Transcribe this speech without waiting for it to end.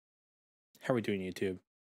How are we doing, YouTube?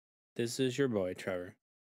 This is your boy, Trevor,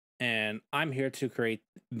 and I'm here to create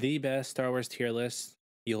the best Star Wars tier list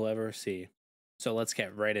you'll ever see. So let's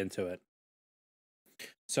get right into it.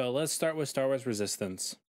 So let's start with Star Wars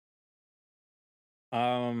Resistance.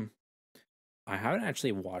 Um, I haven't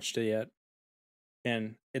actually watched it yet,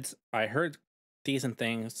 and I heard decent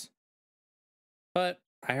things, but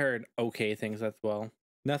I heard okay things as well.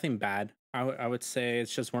 Nothing bad. I would say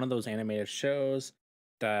it's just one of those animated shows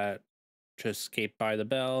that just skate by the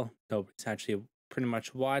bell. Nobody's actually pretty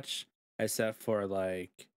much watched, except for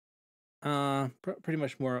like pretty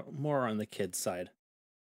much more on the kids side.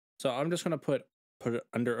 So I'm just gonna put it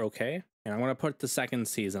under okay, and I'm gonna put the second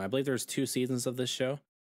season. I believe there's 2 seasons of this show.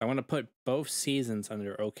 I want to put both seasons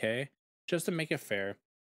under okay, just to make it fair,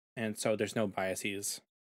 and so there's no biases.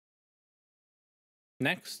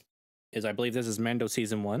 Next is, I believe this is Mando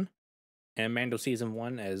season 1, and Mando season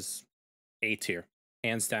 1 is A tier,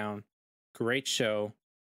 hands down. Great show.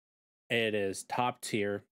 It is top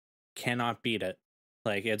tier. Cannot beat it.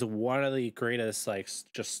 Like, it's one of the greatest, like,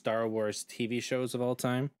 just Star Wars TV shows of all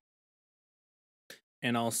time.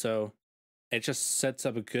 And also, it just sets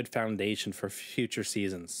up a good foundation for future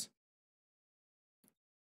seasons.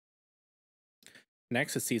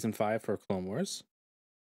 Next is season 5 for Clone Wars.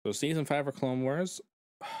 So season 5 for Clone Wars,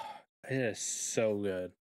 it is so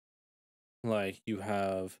good. Like, you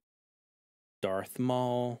have Darth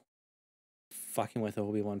Maul fucking with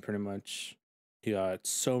Obi-Wan pretty much. You got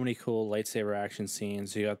so many cool lightsaber action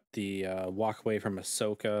scenes. You got the walk away from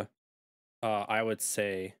Ahsoka. I would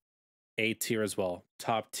say A tier as well.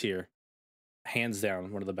 Top tier. Hands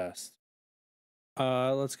down, one of the best.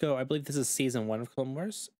 Let's go. I believe this is season 1 of Clone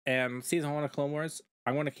Wars. And season 1 of Clone Wars,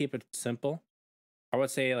 I want to keep it simple. I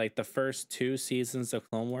would say like the first 2 seasons of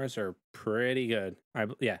Clone Wars are pretty good.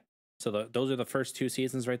 Yeah. So those are the first 2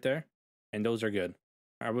 seasons right there. And those are good.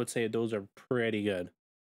 I would say those are pretty good.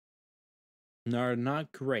 They're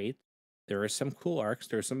not great. There are some cool arcs.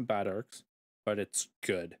 There are some bad arcs. But it's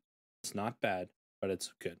good. It's not bad, but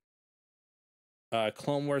it's good.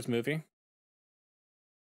 Clone Wars movie.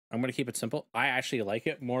 I'm going to keep it simple. I actually like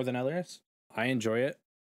it more than others. I enjoy it.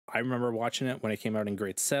 I remember watching it when it came out in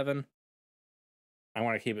grade 7. I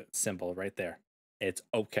want to keep it simple right there. It's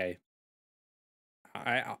okay.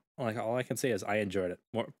 I like, all I can say is I enjoyed it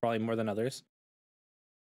probably more than others.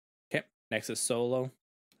 Okay, next is Solo.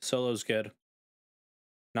 Solo's good.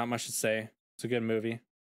 Not much to say. It's a good movie.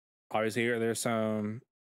 Obviously, there's some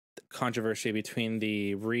controversy between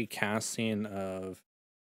the recasting of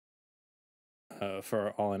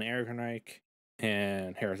for Alan Ehrenreich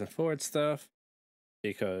and Harrison Ford stuff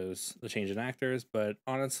because the change in actors. But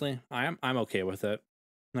honestly, I'm okay with it.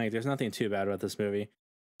 Like, there's nothing too bad about this movie.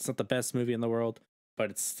 It's not the best movie in the world, but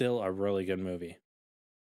it's still a really good movie.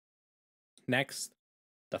 Next,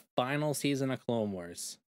 the final season of Clone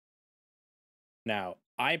Wars. Now,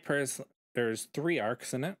 there's 3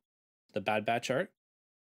 arcs in it: the Bad Batch arc,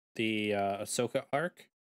 the Ahsoka arc,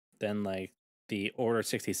 then like the Order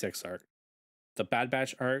 66 arc. The Bad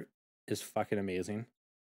Batch arc is fucking amazing.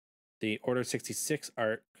 The Order 66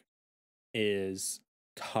 arc is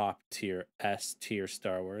top tier, S tier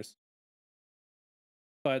Star Wars.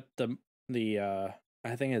 But the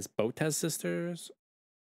I think it's Botez sisters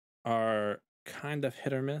are kind of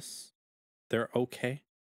hit or miss. They're okay.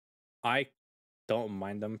 I don't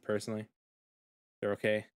mind them personally. They're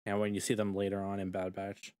okay. And when you see them later on in Bad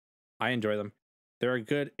Batch, I enjoy them. They're a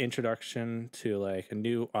good introduction to like a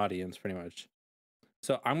new audience, pretty much.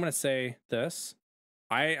 So I'm gonna say this.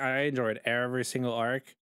 I enjoyed every single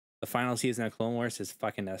arc. The final season of Clone Wars is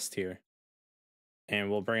fucking S tier. And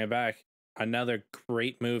we'll bring it back. Another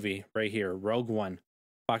great movie right here. Rogue One.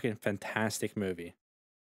 Fucking fantastic movie.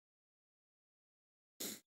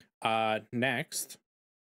 Next,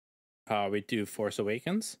 we do Force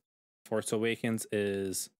Awakens. Force Awakens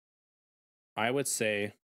is, I would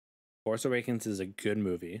say, Force Awakens is a good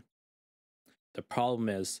movie. The problem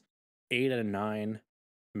is 8 and 9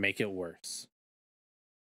 make it worse.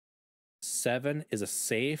 7 is a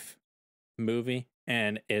safe movie,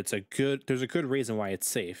 and there's a good reason why it's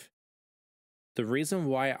safe. The reason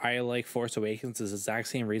why I like Force Awakens is the exact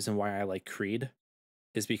same reason why I like Creed,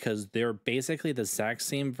 is because they're basically the exact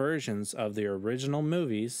same versions of the original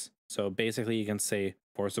movies. So basically you can say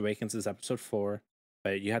Force Awakens is episode 4,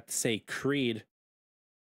 but you have to say Creed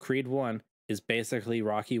 1 is basically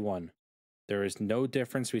Rocky 1. There is no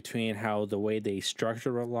difference between how the way they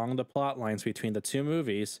structure along the plot lines between the 2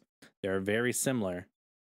 movies. They're very similar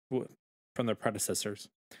from their predecessors.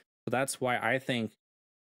 So that's why I think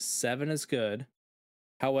 7 is good.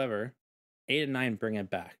 However, 8 and 9 bring it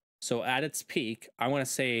back. So at its peak, I want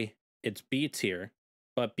to say it's B tier.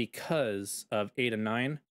 but because of 8 and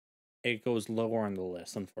 9, it goes lower on the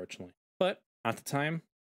list, unfortunately. But at the time,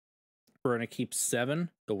 we're gonna keep 7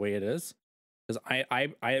 the way it is, because I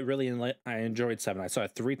really I enjoyed 7. I saw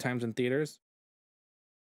it 3 times in theaters,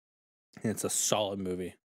 and it's a solid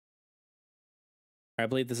movie. I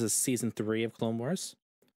believe this is season 3 of Clone Wars.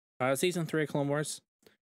 Season 3 of Clone Wars,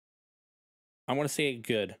 I want to say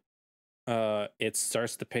good. It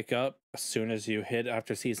starts to pick up as soon as you hit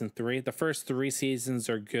after season 3. The first 3 seasons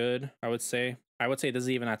are good, I would say. I would say this is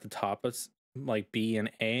even at the top of like B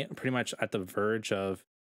and A, pretty much at the verge of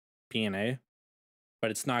B and A,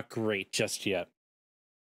 but it's not great just yet.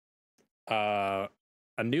 A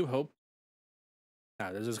New Hope.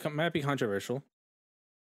 This might be controversial,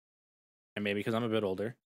 and maybe because I'm a bit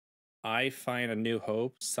older. I find A New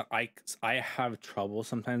Hope. So I have trouble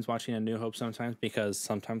sometimes watching A New Hope sometimes, because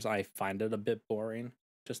sometimes I find it a bit boring,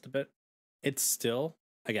 just a bit. It's still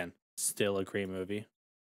a great movie.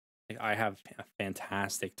 Like, I have a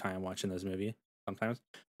fantastic time watching this movie sometimes,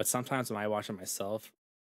 but sometimes when I watch it myself,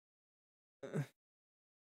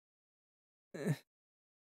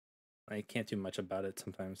 I can't do much about it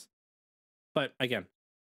sometimes. But again,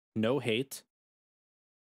 no hate.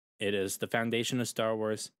 It is the foundation of Star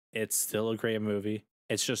Wars. It's still a great movie.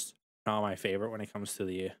 It's just not my favorite when it comes to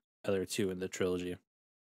the other 2 in the trilogy.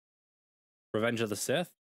 Revenge of the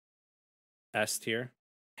Sith, S tier,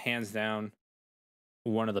 hands down,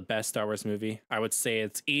 one of the best Star Wars movie. I would say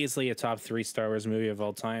it's easily a top 3 Star Wars movie of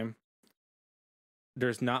all time.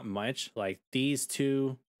 There's not much. Like, these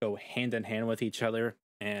 2 go hand in hand with each other,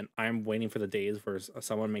 and I'm waiting for the days where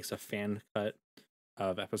someone makes a fan cut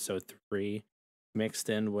of episode 3 mixed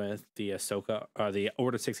in with the Ahsoka, the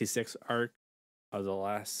Order 66 arc of the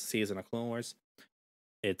last season of Clone Wars.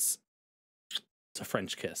 It's a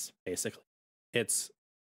French kiss, basically. It's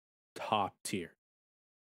top tier.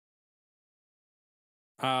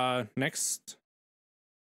 Next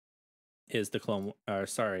is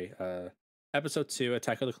the episode 2,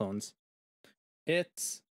 Attack of the Clones.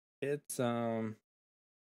 It's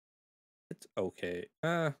okay.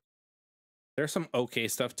 There's some okay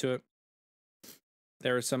stuff to it.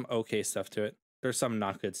 There's some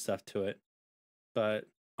not good stuff to it. But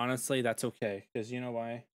honestly, that's okay, because you know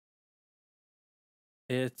why?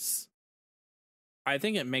 I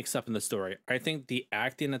think it makes up in the story. I think the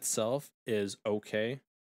acting itself is okay.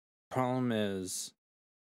 Problem is,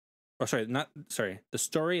 the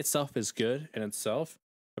story itself is good in itself.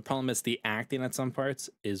 The problem is the acting at some parts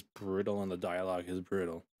is brutal and the dialogue is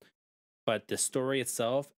brutal. But the story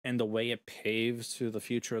itself and the way it paves to the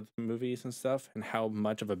future of the movies and stuff, and how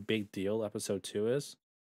much of a big deal episode 2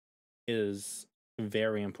 is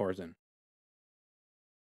very important.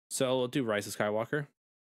 So we'll do Rise of Skywalker.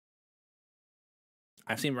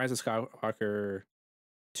 I've seen Rise of Skywalker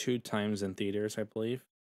 2 times in theaters, I believe.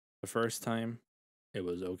 The first time, it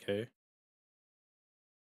was okay.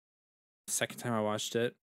 The second time I watched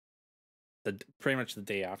it, pretty much the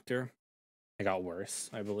day after, it got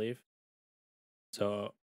worse, I believe.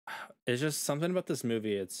 So it's just something about this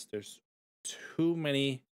movie. There's too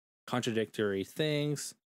many contradictory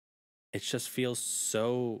things. It just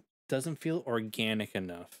doesn't feel organic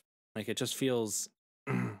enough. Like, it just feels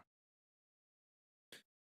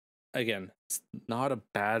again, it's not a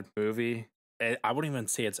bad movie. I wouldn't even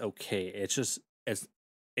say it's okay. It's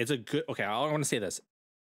a good, okay, I want to say this.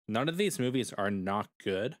 None of these movies are not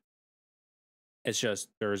good. It's just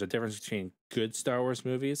there's a difference between good Star Wars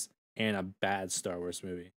movies and a bad Star Wars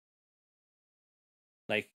movie.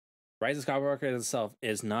 Like, Rise of Skywalker itself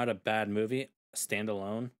is not a bad movie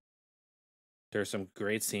standalone. There's some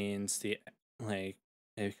great scenes. It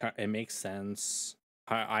makes sense.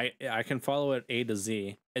 I can follow it A to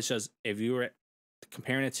Z. It's just, if you were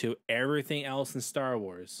comparing it to everything else in Star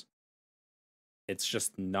Wars, it's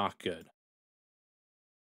just not good.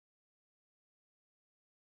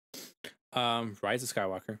 Rise of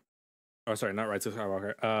Skywalker. Oh, sorry, not Rise of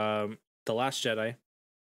Skywalker. The Last Jedi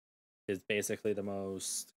is basically the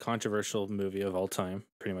most controversial movie of all time,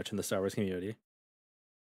 pretty much in the Star Wars community,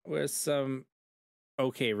 with some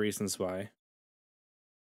okay reasons why.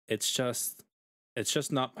 It's just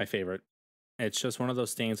not my favorite. It's just one of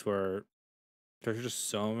those things where there's just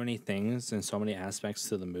so many things and so many aspects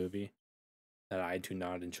to the movie that I do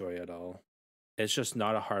not enjoy at all. It's just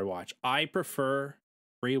not a hard watch. I prefer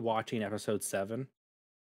rewatching episode 7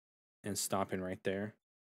 and stopping right there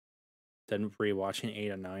than rewatching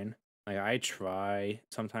 8 and 9. Like, I try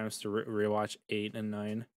sometimes to rewatch 8 and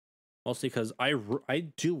 9, mostly because I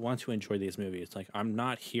do want to enjoy these movies. Like, I'm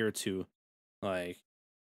not here to like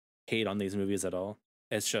hate on these movies at all.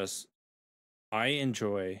 It's just I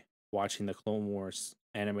enjoy watching the Clone Wars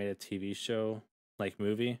animated TV show like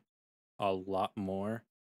movie a lot more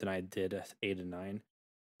than I did at 8 and 9.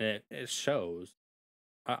 And it shows.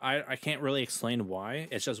 I can't really explain why.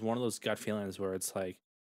 It's just one of those gut feelings where it's like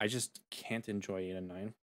I just can't enjoy 8 and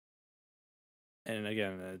 9. And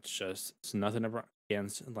again, it's nothing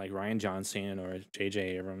against like Ryan Johnson or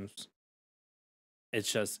J.J. Abrams.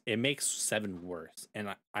 It's just it makes 7 worse,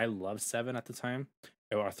 and I loved 7 at the time.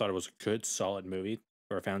 I thought it was a good, solid movie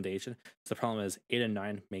for a foundation. So the problem is 8 and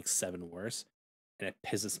 9 makes 7 worse, and it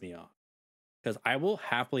pisses me off because I will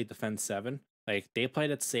happily defend 7. Like they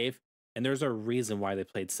played it safe, and there's a reason why they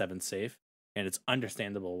played 7 safe, and it's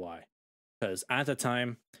understandable why. Because at the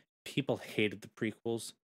time, people hated the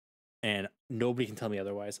prequels, and nobody can tell me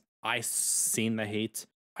otherwise. I seen the hate.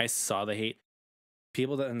 I saw the hate.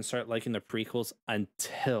 People didn't start liking the prequels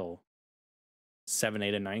until 7,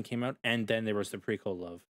 8, and 9 came out, and then there was the prequel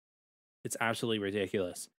love. It's absolutely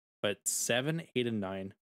ridiculous. But 7, 8, and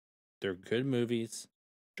 9, they're good movies,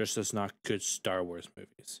 just not good Star Wars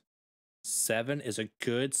movies. 7 is a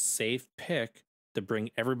good, safe pick to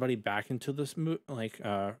bring everybody back into this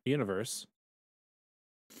universe.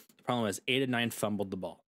 The problem is 8 and 9 fumbled the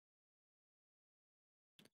ball.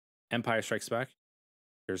 Empire Strikes Back.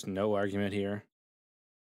 There's no argument here.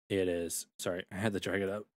 It is. Sorry, I had to drag it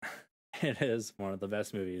up. It is one of the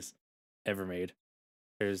best movies ever made.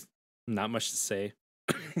 There's not much to say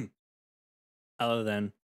other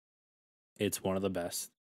than it's one of the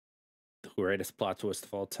best. The greatest plot twist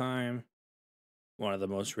of all time. One of the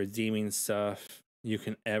most redeeming stuff you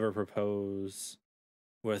can ever propose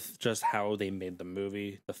with just how they made the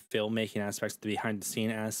movie, the filmmaking aspects, the behind the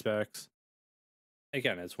scene aspects.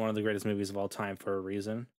 Again, it's one of the greatest movies of all time for a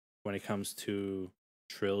reason when it comes to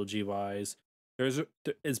trilogy wise.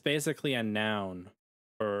 It's basically a noun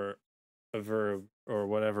or a verb or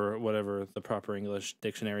whatever the proper English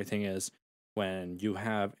dictionary thing is when you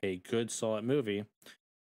have a good solid movie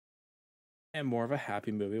and more of a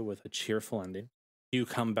happy movie with a cheerful ending. You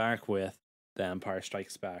come back with The Empire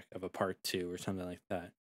Strikes Back of a part 2 or something like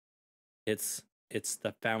that. It's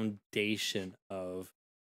the foundation of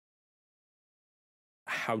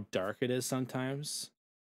how dark it is sometimes,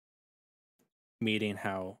 meeting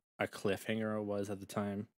how a cliffhanger it was at the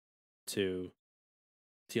time, to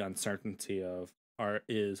the uncertainty of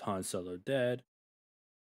is Han Solo dead?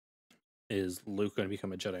 Is Luke going to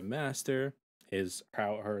become a Jedi Master? Is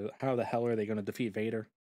how the hell are they going to defeat Vader?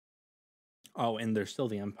 Oh, and there's still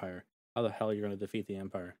the Empire. How the hell are you going to defeat the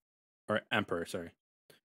Empire? Or Emperor, sorry.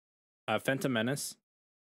 Phantom Menace.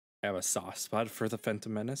 I have a soft spot for the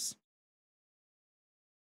Phantom Menace.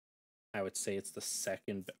 I would say it's the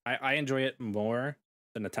second. I enjoy it more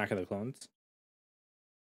than Attack of the Clones.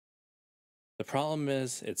 The problem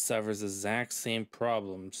is it suffers the exact same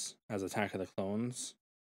problems as Attack of the Clones,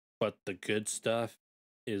 but the good stuff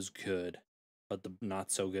is good, but the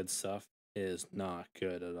not so good stuff is not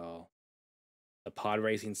good at all. The pod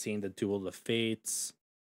racing scene, the Duel of the Fates,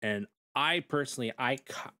 and I personally, I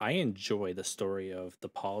enjoy the story of the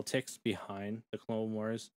politics behind the Clone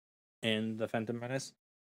Wars and the Phantom Menace.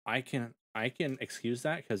 I can excuse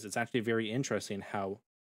that because it's actually very interesting how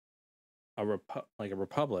a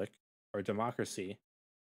republic or a democracy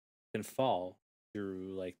can fall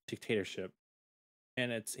through like dictatorship,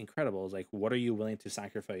 and it's incredible. It's like, what are you willing to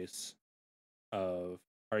sacrifice? Are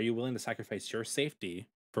you willing to sacrifice your safety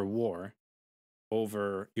for war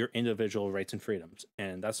over your individual rights and freedoms?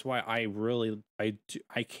 And that's why I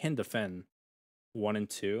can defend 1 and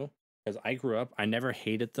 2 because I grew up. I never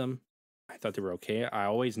hated them. I thought they were okay. I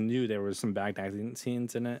always knew there was some bad acting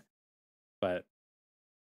scenes in it, but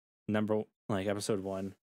episode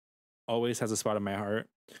 1 always has a spot in my heart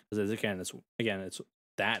because it's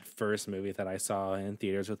that first movie that I saw in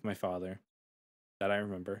theaters with my father that I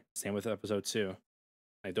remember. Same with episode 2.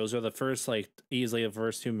 Like those are the first, easily the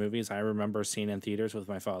first 2 movies I remember seeing in theaters with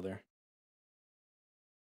my father.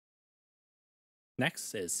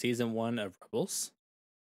 Next is season 1 of Rebels.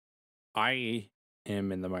 I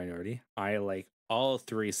am in the minority. I like all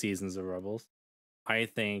 3 seasons of Rebels. I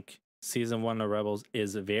think season 1 of Rebels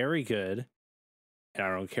is very good, and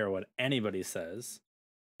I don't care what anybody says.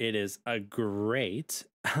 It is great.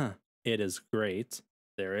 It is great.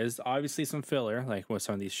 There is obviously some filler, like with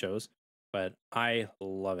some of these shows, but I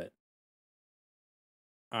love it.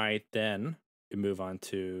 I then move on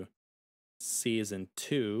to season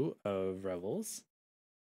 2 of Rebels.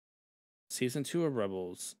 Season 2 of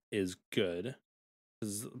Rebels is good.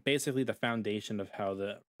 It's basically the foundation of how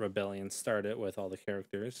the rebellion started with all the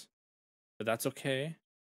characters. But that's okay,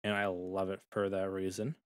 and I love it for that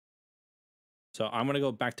reason. So I'm going to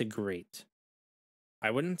go back to great. I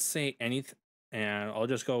wouldn't say anything, and I'll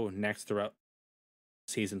just go next throughout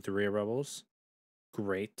season 3 of Rebels.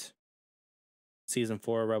 great. Season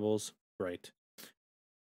 4 Rebels, great.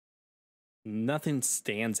 Nothing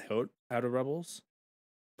stands out of Rebels,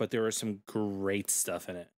 but there is some great stuff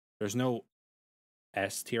in it. There's no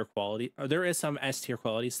S tier quality. There is some S tier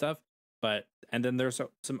quality stuff, and then there's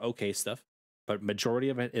some okay stuff, but majority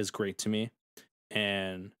of it is great to me.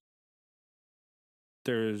 And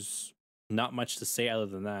there's not much to say other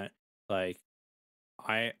than that. Like,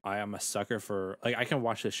 I am a sucker for, like, I can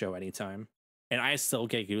watch this show anytime, and I still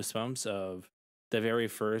get goosebumps of the very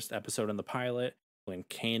first episode in the pilot when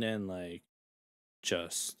Kanan like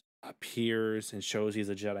just appears and shows he's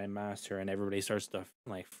a Jedi Master, and everybody starts to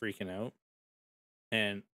like freaking out.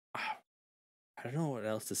 And I don't know what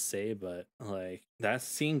else to say, but like that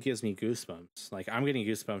scene gives me goosebumps. Like, I'm getting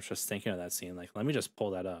goosebumps just thinking of that scene. Like, let me just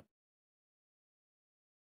pull that up.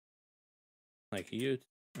 Like,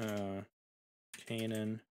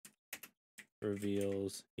 Kanan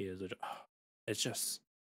reveals he is a. It's just,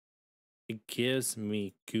 it gives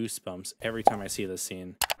me goosebumps every time I see this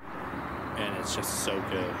scene, and it's just so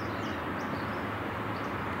good.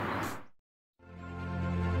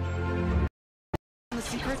 The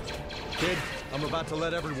secret? Kid, I'm about to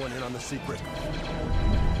let everyone in on the secret.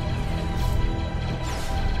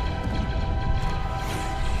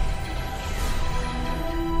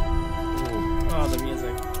 Ooh. Oh, the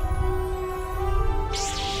music.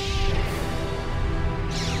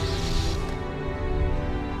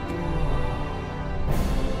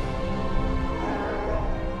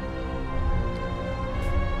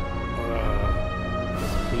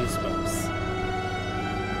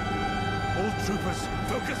 Troopers,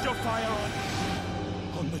 focus your fire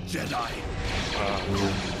on the Jedi.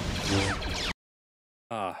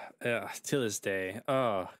 To this day,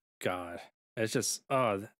 oh god, it's just,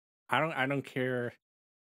 I don't care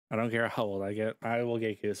how old I get, I will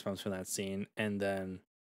get goosebumps from that scene. And then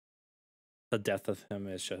the death of him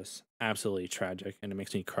is just absolutely tragic, and it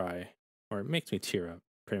makes me cry, or it makes me tear up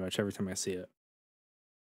pretty much every time I see it.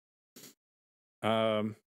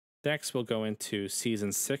 Next we'll go into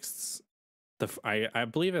season 6. I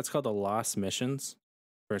believe it's called the Lost Missions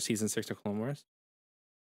for season 6 of Clone Wars.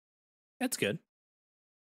 It's good.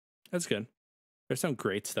 That's good. There's some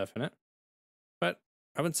great stuff in it, but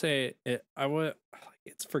I would say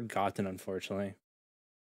it's forgotten, unfortunately.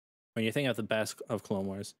 When you think of the best of Clone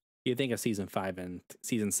Wars, you think of season 5 and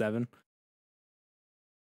season 7.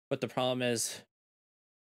 But the problem is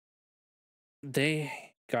they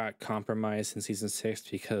got compromised in season 6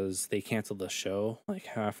 because they canceled the show like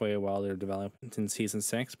halfway while they're developing in season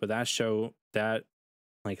 6. But that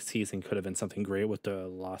like season could have been something great with the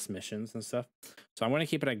Lost Missions and stuff. So I'm going to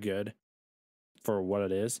keep it at good for what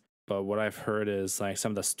it is. But what I've heard is like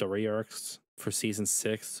some of the story arcs for season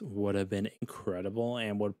 6 would have been incredible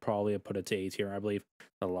and would probably have put it to A tier. I believe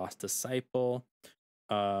the Lost Disciple,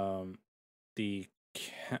 the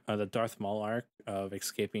Darth Maul arc of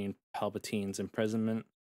escaping Palpatine's imprisonment,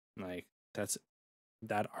 like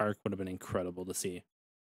that arc would have been incredible to see.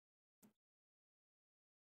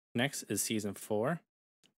 Next is season 4.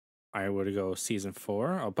 I would go season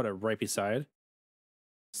 4. I'll put it right beside.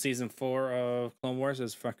 Season 4 of Clone Wars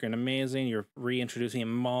is fucking amazing. You're reintroducing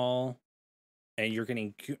Maul, and you're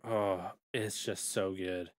getting, it's just so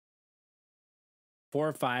good.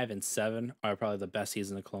 4, 5, and 7 are probably the best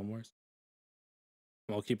season of Clone Wars.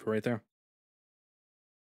 I'll keep it right there.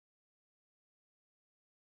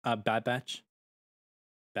 Bad Batch.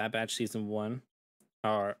 Bad Batch season 1.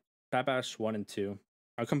 Or Bad Batch 1 and 2.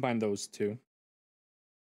 I'll combine those two.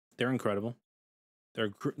 They're incredible.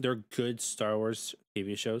 They're good Star Wars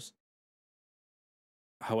TV shows.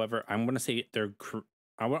 However, I'm gonna say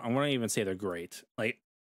I want to even say they're great. Like,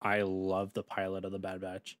 I love the pilot of the Bad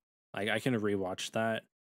Batch. Like, I can rewatch that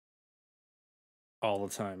all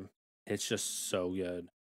the time. It's just so good.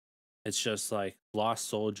 It's just like lost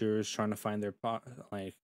soldiers trying to find their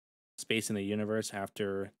like space in the universe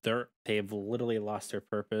after they've literally lost their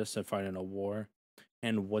purpose of fighting a war.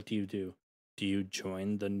 And what do? Do you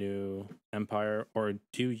join the new empire, or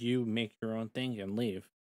do you make your own thing and leave?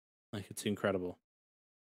 Like, it's incredible.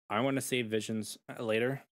 I want to save Visions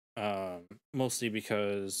later, mostly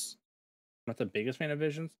because I'm not the biggest fan of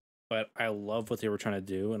Visions, but I love what they were trying to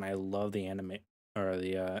do, and I love the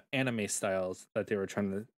anime styles that they were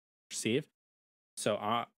trying to receive. So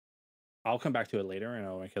I'll come back to it later, and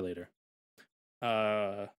I'll make it later.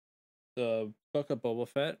 The Book of Boba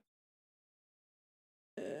Fett.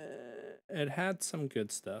 It had some good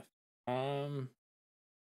stuff.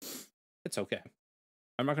 It's okay.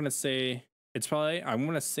 I'm not gonna say it's probably. I'm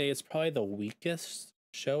gonna say it's probably the weakest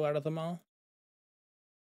show out of them all.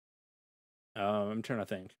 I'm trying to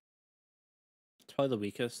think. It's probably the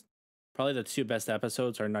weakest. Probably the 2 best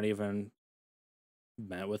episodes are not even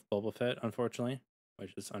met with Boba Fett, unfortunately,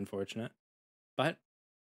 which is unfortunate. But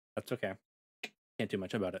that's okay. Can't do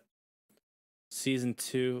much about it. Season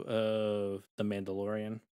 2 of The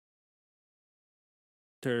Mandalorian.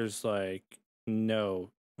 There's like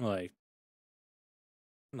no like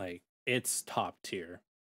it's top tier.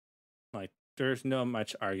 Like there's no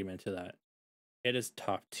much argument to that. It is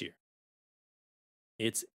top tier.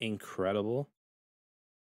 It's incredible.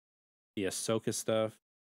 The Ahsoka stuff.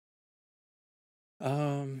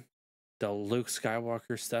 The Luke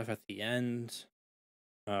Skywalker stuff at the end.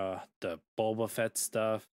 The Boba Fett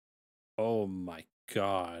stuff. Oh my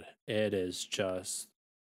god. It is just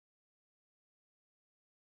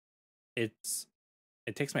it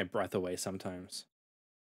takes my breath away sometimes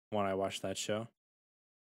when I watch that show.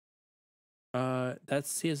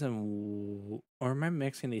 That's or am I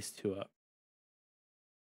mixing these two up?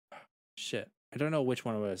 Shit. I don't know which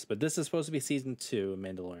one it was, but this is supposed to be season 2 of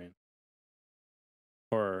Mandalorian.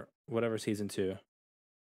 Or whatever season 2.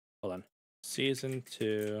 Hold on. Season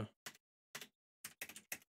 2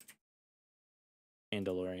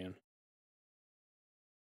 Mandalorian.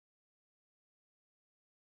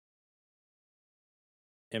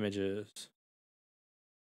 Images.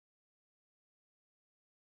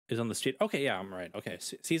 Is on the street. Okay, yeah, I'm right. Okay,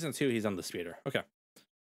 season 2, he's on the speeder. Okay.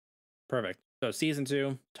 Perfect. So season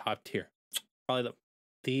 2, top tier. Probably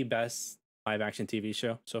the best live action TV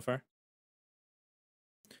show so far.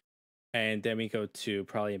 And then we go to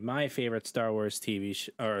probably my favorite Star Wars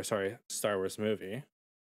Star Wars movie.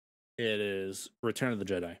 It is Return of the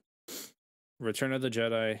Jedi. Return of the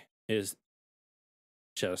Jedi is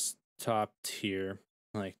just top tier.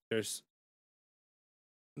 Like, there's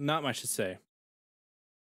not much to say.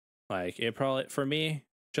 Like, it probably, for me,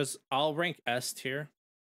 I'll rank S tier.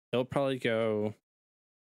 It'll probably go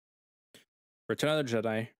Return of the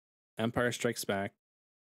Jedi, Empire Strikes Back.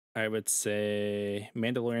 I would say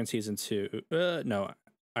Mandalorian season 2. No,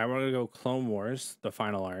 I want to go Clone Wars, the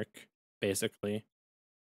final arc, basically.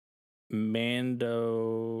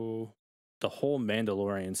 The whole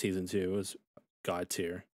Mandalorian season 2 is god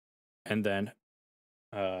tier. And then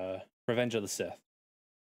Revenge of the Sith.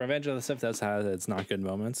 Revenge of the Sith does have its not good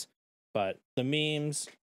moments, but the memes,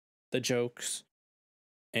 the jokes,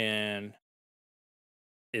 and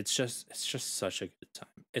it's just such a good time.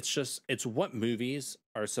 It's what movies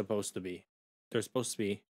are supposed to be. They're supposed to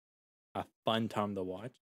be a fun time to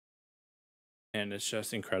watch, and it's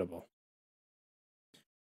just incredible.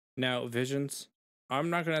 Now, Visions, I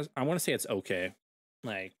want to say it's okay.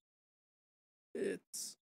 Like,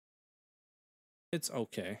 it's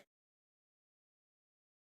okay.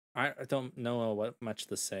 I don't know what much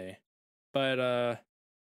to say, but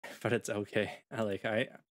it's okay. I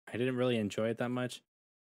didn't really enjoy it that much,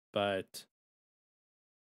 but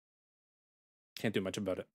can't do much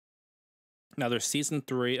about it. Now there's season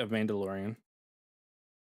 3 of Mandalorian.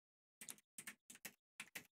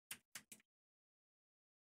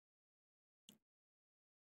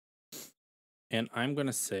 And I'm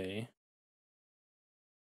gonna say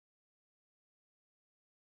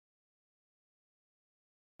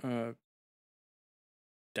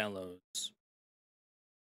downloads.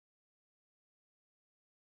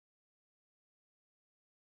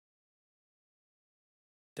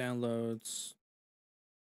 Downloads.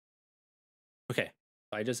 Okay,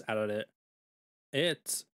 I just added it.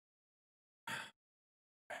 It's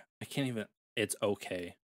I can't even. It's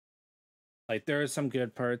okay. Like, there are some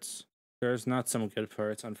good parts. There's not some good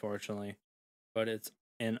parts, unfortunately, but it's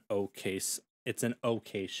an okay. It's an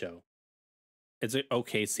okay show. It's an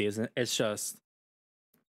okay season. It's just,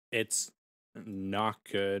 it's not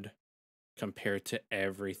good compared to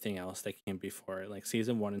everything else that came before it. Like,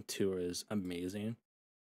 season 1 and 2 is amazing,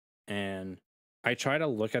 and I try to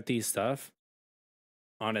look at these stuff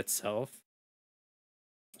on itself.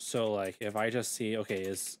 So, like, if I just see, okay,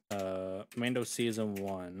 is Mando season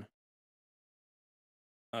 1,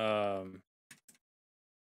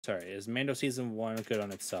 sorry, is Mando season 1 good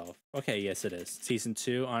on itself? Okay, yes it is. Season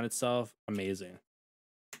 2 on itself, amazing.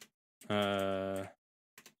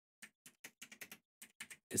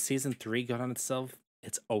 Is season 3 good on itself?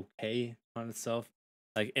 It's okay on itself.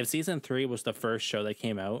 Like, if season 3 was the first show that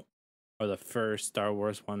came out, or the first Star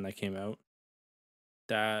Wars one that came out,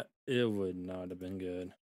 that it would not have been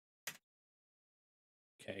good.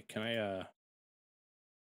 Okay, can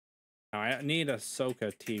I need a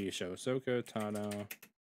Ahsoka TV show. Ahsoka Tano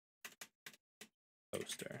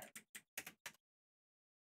poster.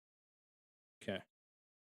 Okay.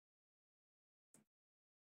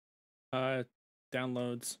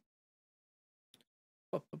 Downloads.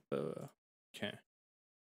 Okay.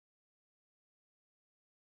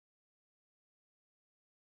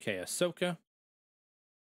 Okay, Ahsoka.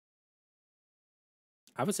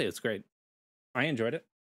 I would say it's great. I enjoyed it.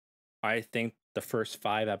 I think the first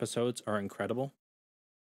 5 episodes are incredible.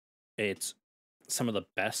 It's some of the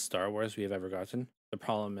best Star Wars we have ever gotten. The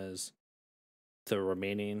problem is the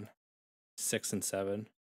remaining 6 and 7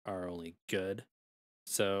 are only good.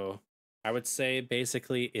 So I would say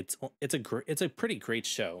basically it's a pretty great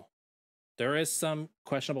show. There is some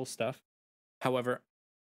questionable stuff. However,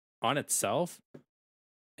 on itself,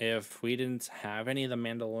 if we didn't have any of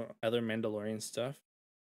the other Mandalorian stuff,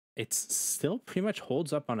 it's still pretty much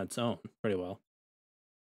holds up on its own pretty well.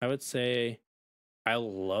 I would say I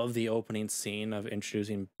love the opening scene of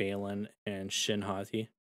introducing Balin and Shin Hati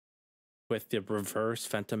with the reverse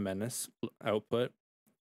Phantom Menace output.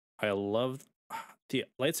 I love the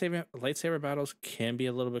lightsaber battles can be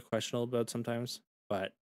a little bit questionable about sometimes,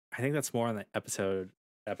 but I think that's more on the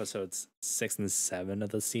episodes 6 and 7 of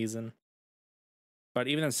the season. But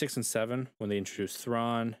even in 6 and 7, when they introduce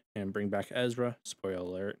Thrawn and bring back Ezra, spoiler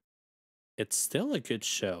alert, it's still a good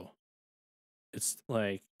show. It's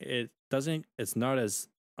like it's not as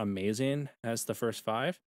amazing as the first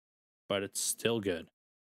 5, but it's still good.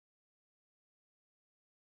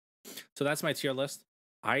 So that's my tier list.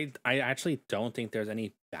 I actually don't think there's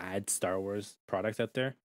any bad Star Wars product out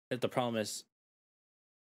there. The problem is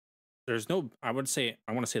there's no I want to say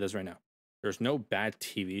this right now. There's no bad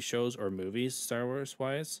TV shows or movies Star Wars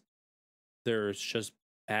wise. There's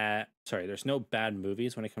no bad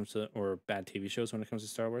movies when it comes to or bad TV shows when it comes to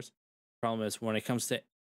Star Wars. Problem is when it comes to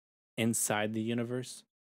inside the universe,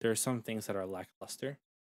 there are some things that are lackluster.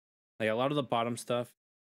 Like a lot of the bottom stuff,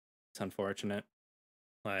 it's unfortunate.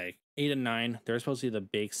 Like 8 and 9, they're supposed to be the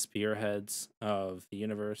big spearheads of the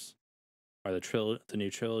universe, or the new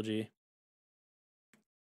trilogy.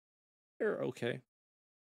 They're okay.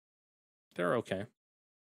 They're okay.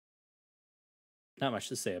 Not much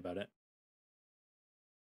to say about it.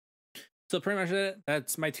 So pretty much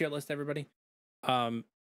that's my tier list, everybody.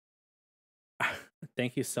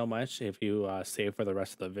 Thank you so much if you stay for the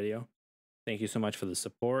rest of the video. Thank you so much for the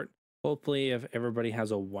support. Hopefully, if everybody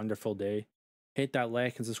has a wonderful day, hit that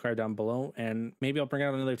like and subscribe down below, and maybe I'll bring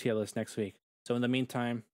out another tier list next week. So in the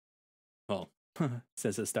meantime, well,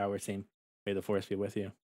 since it's Star Wars theme, may the Force be with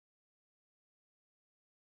you.